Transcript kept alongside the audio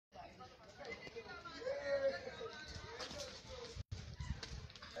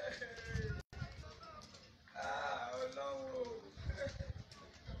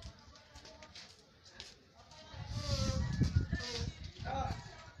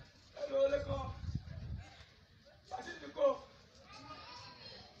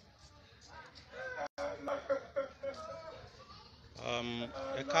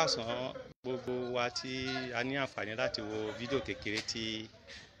káàsán gbogbo wa tí a ní àǹfààní láti wo fídíò kékeré tí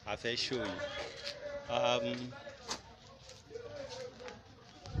a fẹ́ ṣò yìí.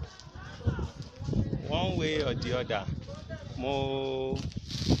 One way or the other, mo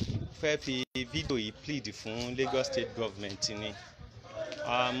fẹ́ fi fídíò yìí plead fún Lagos State Government ni.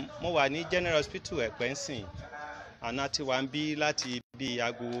 Mo wà ní General Hospital Ẹ̀pẹ́nsìn, àná tí wà ń bí láti bí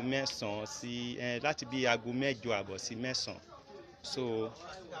aago mẹ́sàn-án sí láti bí aago mẹ́jọ àbọ̀ sí mẹ́sàn-án. So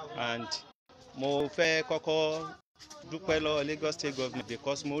and mo fẹ́ kọ́kọ́ dúpẹ́ lọ́wọ́ Lagos State Government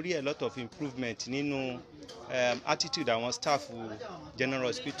because mo rí a lot of improvement nínú attitude àwọn staff General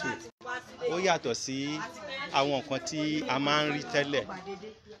Hospital. Ó yàtọ̀ sí àwọn nǹkan tí a máa ń rí tẹ́lẹ̀.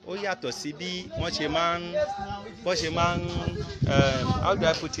 Ó yàtọ̀ sí bí wọ́n ṣe máa ń how do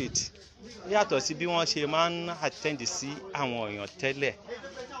I put it? Ó yàtọ̀ sí bí wọ́n ṣe máa ń attend sí àwọn èèyàn tẹ́lẹ̀.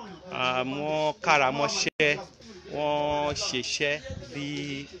 Wọ́n kára mọ́ṣẹ́, wọ́n ṣiṣẹ́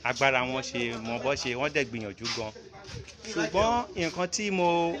bí agbára wọn ṣe mọ bọ́ ṣe, wọ́n dẹ̀ gbìyànjú gan. Ṣùgbọ́n nǹkan tí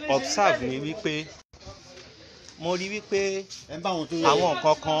mo observe ni wípé mo rí wípé àwọn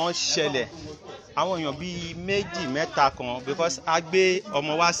nǹkan kan ṣẹlẹ̀, àwọn èèyàn bíi méjì mẹ́ta kan because a gbé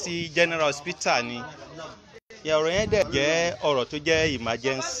ọmọ wá sí General Hospital ni. Ọ̀rọ̀ yẹn dẹ̀ jẹ́ ọ̀rọ̀ tó jẹ́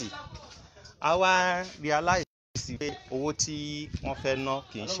emergency. A wá realize pé owó tí wọ́n fẹ́ ná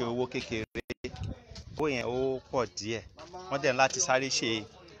kì í ṣe owó kékeré. Owó yẹn ó pọ̀ díẹ̀. Wọ́n dẹ̀ láti sáré ṣe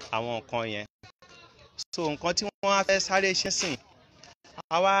àwọn nǹkan yẹn. So nǹkan tí wọ́n á fẹ́ sáré ṣe sìn,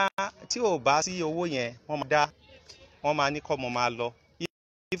 àwa tí ò bá sí owó yẹn wọ́n máa ní kọ́ ọmọ máa lọ.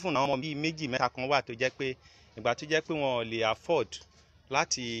 Even àwọn ọmọ bíi méjì mẹ́ta kan wà tó jẹ́ pé ìgbà tó jẹ́ pé wọn ò lè afford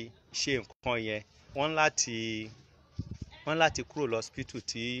láti ṣe nǹkan yẹn, wọ́n láti kúrò lọ hospital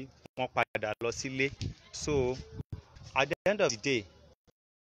tí wọ́n padà lọ sílé. So at the end of the day,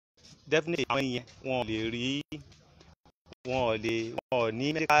 definitely àwọn yẹn wọn ò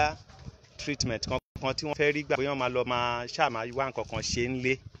ní medical treatment kankan tí wọ́n fẹ́ rí gbà pé wọ́n máa lọ máa ṣàmà wá nǹkan kan ṣe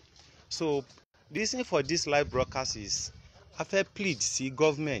nílé. So the reason for this live broadcast is a fẹ́ plead sí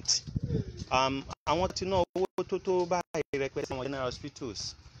government. Àwọn tí ná owó tó báyìí rẹpẹtẹ àwọn general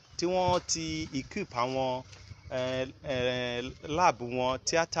hospitals tí wọ́n ti equip àwọn lab wọn,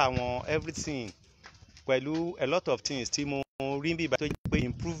 theatre wọn, everything pẹ̀lú a lot of things tí mo rí bí ìgbà tó jẹ́ pé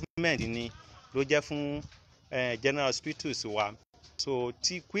improvement ni ló jẹ́ fún general hospitals wa. So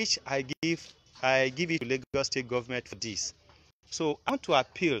which I give it to Lagos State Government for this. So I want to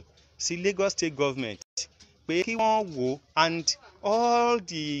appeal sí Lagos State Government pé kí wọ́n wò, and all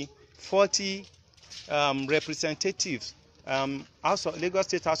the 40 representatives Lagos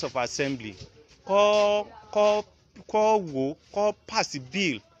State House of Assembly kó pass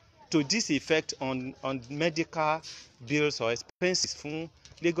bill to this effect on medical bills or expenses fún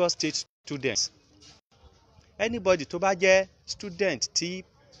Lagos State students. Anybody tó bá jẹ́ student tí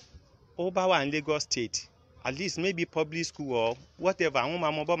ó bá wà ní Lagos State, at least maybe public school or whatever, àwọn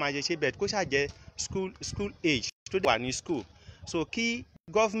máa mọ bọ́ máa ṣe bẹ́ẹ̀ kó ṣáà jẹ́ school age tó wà ní school. So kí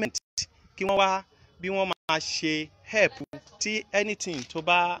government kí wọ́n wá bí wọ́n máa ṣe help tí anything tó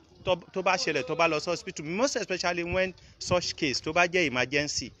bá ṣẹlẹ̀ tó bá lọ sí hospital, most especially when such case tó bá jẹ́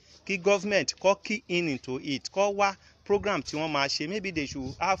emergency, kí government kó key into it, kó wá program tí wọ́n máa ṣe. Maybe they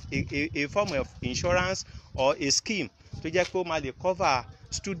should have a form of insurance or a scheme tó jẹ́ pé ó máa lè cover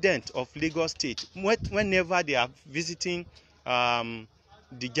students of Lagos State whenever they are visiting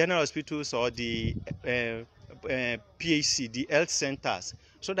the general hospitals or the PHC, the health centers,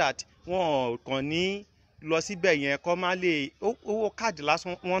 so that wọ́n kàn ní lọ síbẹ̀ yẹn kó má lè owó káàdì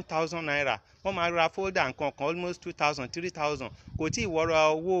lásán 1,000 naira wọ́n máa ra folder nǹkan kan almost 2,000 3,000 kò tí ì wọ́ra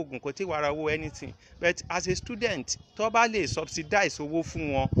owó oògùn, kò tí ì wọ́ra owó anything. But as a student tó bá lè subsidize owó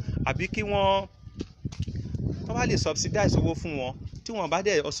fún wọn, àbí kí wọ́n tó bá lè subsidize owó fún wọn, tí wọ́n bá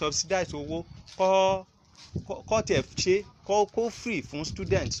dẹ̀ subsidize owó kó tẹ̀ ṣe kó free fún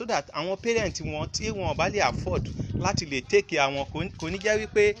student, so that àwọn parent wọn tí wọ́n bá lè afford láti lè take àwọn kò ní jẹ́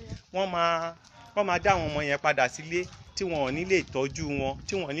wípé wọ́n máa dá àwọn ọmọ yẹn padà sílé tí wọ́n ò ní lè tọ́jú wọn,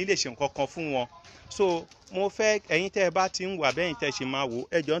 tí wọ́n ò ní lè ṣe nǹkan kan fún wọn. So mo fẹ́ ẹ̀yin tẹ́ ẹ bá ti ń wà bẹ́yìn tẹ́ ṣe máa wò,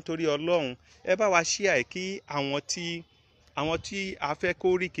 ẹ jọ̀ọ́ nítorí Ọlọ́run ẹ bá wa share kí àwọn tí a fẹ́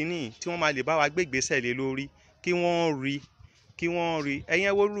kó rí kíní tí wọ́n máa lè bá wa gbé ìgbésẹ̀ lé lórí kí wọ́n rí.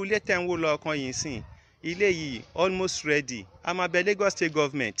 Ẹ̀yin wo irú ilé tẹ́ ń wò lọ́ọ̀kan yìí sìn, ilé yìí almost ready. A máa bẹ Lagos State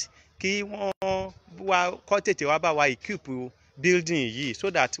Government kí wọ́n wá kó tètè wá bá wa equip building yìí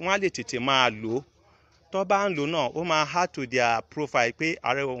so that wọ́n á lè tètè máa lò ó. Tó bá ń lò náà ó máa add to their profile pé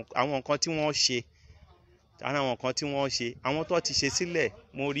àwọn nǹkan tí wọ́n ṣe, àwọn tó ti ṣe sílẹ̀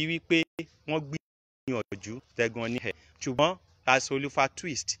mo rí wípé wọ́n gbìyànjú tẹ̀gàn ní ẹ̀. Ṣùgbọ́n as Olufa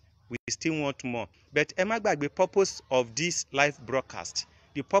twist, we still want more. But ẹ má gbàgbé purpose of this live broadcast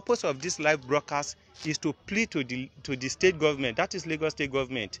The purpose of this live broadcast is to plead to the state government, that is Lagos State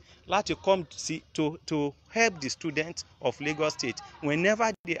government, to come to help the students of Lagos State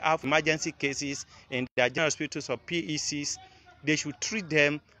whenever they have emergency cases in their general hospitals or PECs. They should treat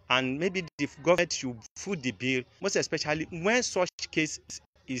them, and maybe the government should foot the bill, most especially when such case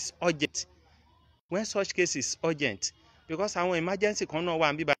is urgent. When such case is urgent, because àwọn emergency kan náà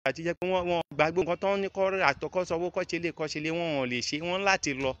wà níbí bàtà tí jẹ́ pé wọ́n gbàgbé nǹkan tó ń ní kọ́ àtọkọ́ sọ́wọ́ kọ́ṣẹ́lé wọ́n lè ṣe, wọ́n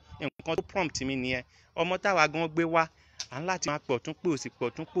láti lọ. Nǹkan tó prompt mi nìyẹn. Ọmọ táwa gan gbé wá, à ń láti máa pọ̀ tún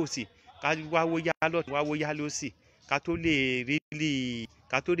pòsì ká wáwó yá lọ́tún wáwó yá lósì ká tó lè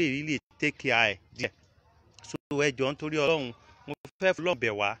really take care ẹ̀ díẹ̀. So ẹ jọ̀ọ́ nítorí Ọlọ́run, mo fẹ́ fọlọ́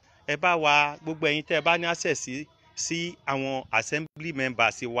bẹ̀ wá, ẹ bá wa gbogbo ẹ̀yin tẹ́ ẹ bá ní access sí àwọn assembly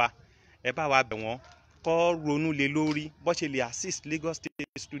members wa, ẹ bá wa bẹ̀ wọ́n kó ronú lé lórí bó ṣe lè assist Lagos State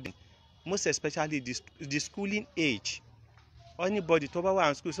students, most especially the schooling age. Anybody tó bá wà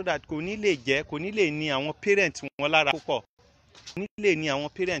in school, so that kò ní lè ní àwọn parents wọn lára púpọ̀, kò ní lè ní àwọn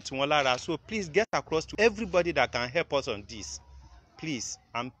parents wọn lára. So please get across to everybody that can help us on this. Please,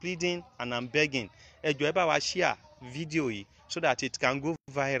 I'm pleading and I'm begging. Ẹ jọ̀ọ́ ẹ bá wa share video yìí so that it can go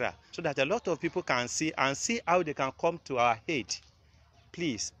viral, so that a lot of people can see how they can come to our aid.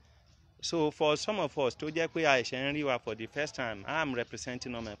 Please. So for some of us tó jẹ́ pé àìṣẹ́ ń rí wa for the first time, I am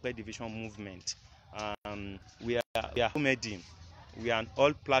representing Omepe Division movement. We are Pleading. We are on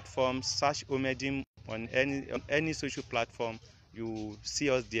all platforms. Search Pleading on any social platform. You see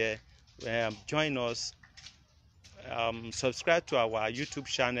us there. Join us. Subscribe to our YouTube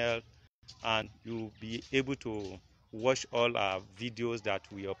channel, and you'll be able to watch all our videos that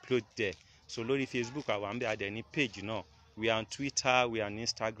we upload there. So lórí Facebook àwọn àmbẹ̀ àdẹ̀ ní page náà. We are on Twitter, we are on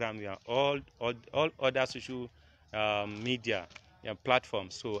Instagram, we are all other social media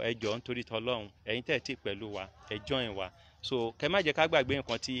platforms. So ẹ jọ̀ọ́ nítorí t'Ọlọ́run, ẹ̀yin tẹ́ ẹ ti pẹ̀lú wa, ẹ join wa. So kẹ́ má jẹ́ ká gbàgbé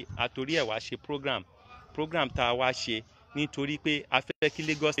nǹkan tí a torí ẹ̀ wá ṣe program tá a wá ṣe nítorí pé a fẹ́ kí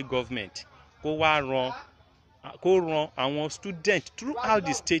Lagos State government kó ran àwọn student throughout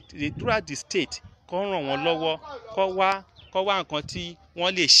the state kó ràn wọ́n lọ́wọ́, kó wá nǹkan tí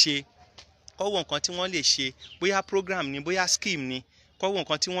wọ́n lè ṣe. Kọ́wọ́ nǹkan tí wọ́n lè ṣe, bóyá program ni, bóyá scheme ni, kọ́wọ́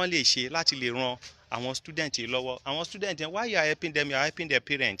nǹkan tí wọ́n lè ṣe láti lè ran àwọn student yìí lọ́wọ́. Àwọn student yẹn, why you are helping them, you are helping their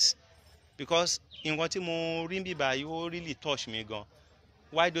parents. Because nǹkan tí mo rí bí báyìí ó really touch me gan.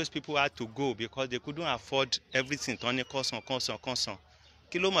 Why those people had to go, because they couldn't afford everything tán ní kọ́sàn.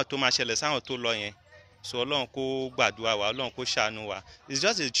 Kí ló mọ̀ tó máa ṣẹlẹ̀ sáwọn tó lọ yẹn? So Ọlọ́run kó gbàdúrà wa, Ọlọ́run kó ṣàánú wa. It's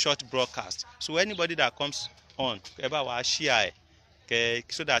just a short broadcast. So anybody that comes on, ẹ bá wa share ẹ̀,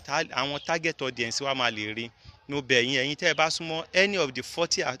 so that àwọn target audience wa máa lè rí. No bẹ̀ yín, ẹ̀yin tẹ́ ẹ bá súnmọ́ any of the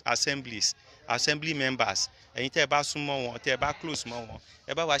 40 assembly members, ẹ̀yin tẹ́ ẹ bá súnmọ́ wọn, tẹ́ ẹ bá close mọ́ wọn,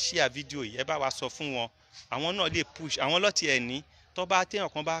 ẹ bá wa share video yìí, ẹ bá wa sọ fún wọn. Àwọn náà lè push, àwọn lọ́tì ẹ̀ ní tó bá téèyàn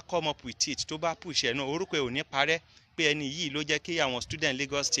kan bá come up with it, tó bá push ẹ̀ náà, orúkọ ẹ̀ ò ní parẹ́ pé ẹni yìí ló jẹ́ kí àwọn student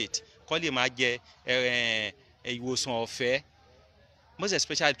Lagos State kó lè máa jẹ ìwòsàn ọ̀fẹ́, most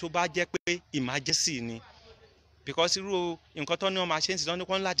especially tó bá jẹ́ pé emergency ni. Because irú nǹkan tó ní wọ́n máa ṣe ń sìn, tó ní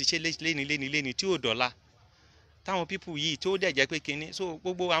wọ́n láti ṣe léni tí ò dọ́là táwọn people yìí tó dẹ̀ jẹ́ pé kinní. So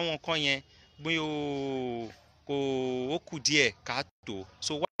gbogbo àwọn nǹkan yẹn bí ó kù díẹ̀ káàtó.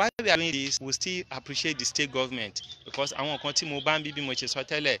 So while we are doing this, we still appreciate the state government, because àwọn nǹkan tí mo bá ń bí mo ṣe sọ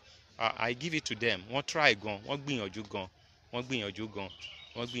tẹ́lẹ̀, I give it to them. Wọ́n try gan, wọ́n gbìyànjú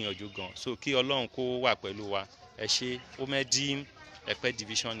gan. So kí Ọlọ́run kó wà pẹ̀lú wa. Ẹ ṣé. Omepe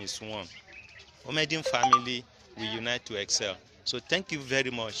Division is one. Pleading family, we unite to excel. So thank you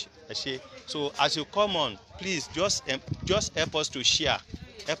very much. So as you come on, please just help us to share.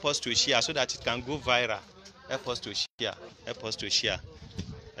 So that it can go viral. Help us to share.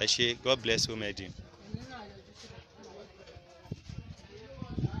 God bless Pleading.